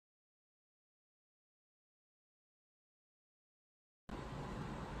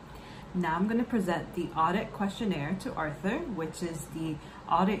Now I'm going to present the audit questionnaire to Arthur, which is the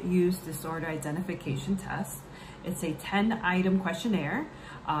Audit Use Disorder Identification Test. It's a 10-item questionnaire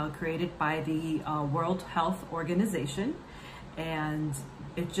created by the World Health Organization, and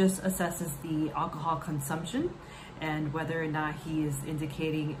it just assesses the alcohol consumption and whether or not he is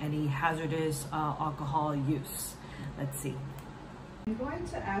indicating any hazardous alcohol use. Let's see. I'm going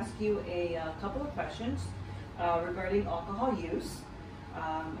to ask you a couple of questions regarding alcohol use.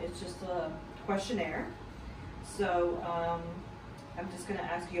 It's just a questionnaire. So I'm just going to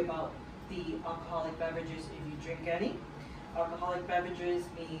ask you about the alcoholic beverages if you drink any. Alcoholic beverages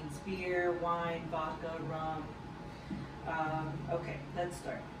means beer, wine, vodka, rum. Okay, let's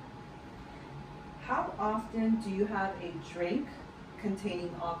start. How often do you have a drink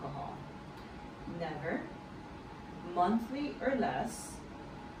containing alcohol? Never. Monthly or less.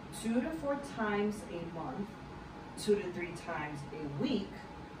 2 to 4 times a month. 2 to 3 times a week,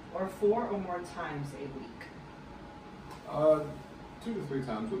 or 4 or more times a week? 2 to 3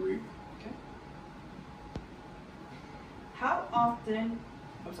 times a week. Okay. How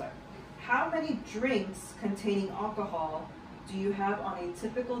many drinks containing alcohol do you have on a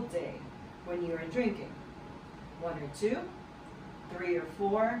typical day when you are drinking? 1 or 2, 3 or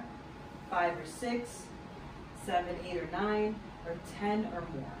 4, 5 or 6, 7, 8 or 9, or 10 or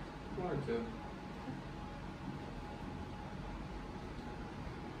more? 1 or 2.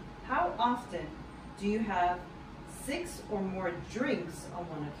 How often do you have 6 or more drinks on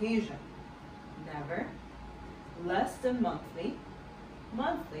one occasion? Never. Less than monthly,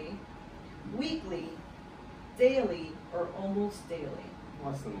 monthly, weekly, daily, or almost daily?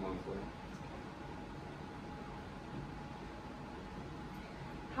 Less than monthly.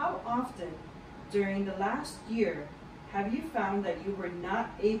 How often during the last year have you found that you were not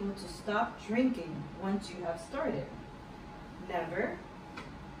able to stop drinking once you have started? Never.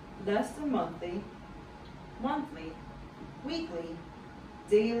 Less than monthly, monthly, weekly,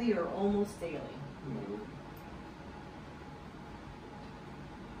 daily, or almost daily? No.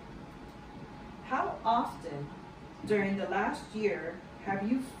 How often during the last year have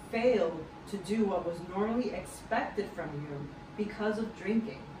you failed to do what was normally expected from you because of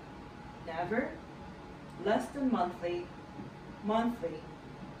drinking? Never. Less than monthly, monthly,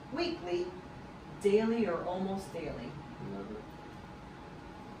 weekly, daily, or almost daily? Never.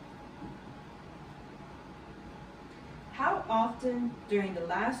 How often during the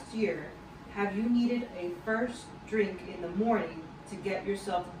last year have you needed a first drink in the morning to get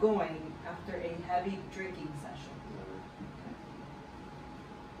yourself going after a heavy drinking session? Never.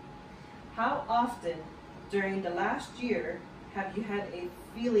 How often during the last year have you had a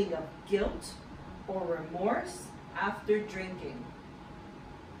feeling of guilt or remorse after drinking?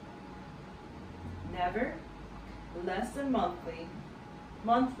 Never. Less than monthly,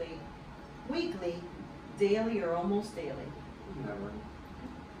 monthly, weekly, daily, or almost daily? Never.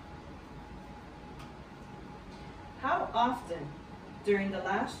 How often during the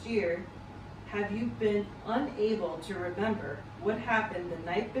last year have you been unable to remember what happened the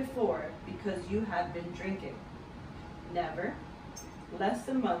night before because you had been drinking? Never. Less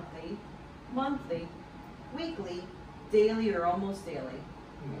than monthly, monthly, weekly, daily, or almost daily?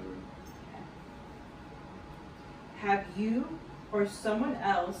 Never. Have you or someone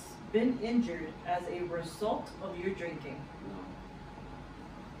else been injured as a result of your drinking? No.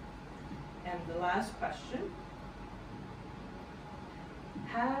 And the last question.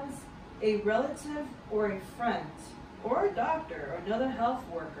 Has a relative or a friend or a doctor or another health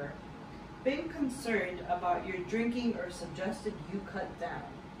worker been concerned about your drinking or suggested you cut down?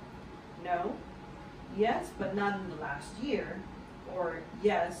 No. Yes, but not in the last year. Or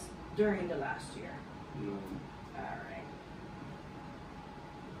yes, during the last year? No. All right.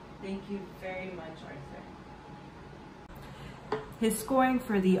 Thank you very much, Arthur. His scoring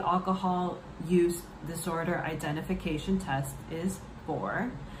for the alcohol use disorder identification test is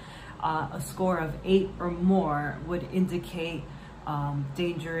 4. A score of 8 or more would indicate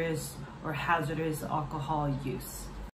dangerous or hazardous alcohol use.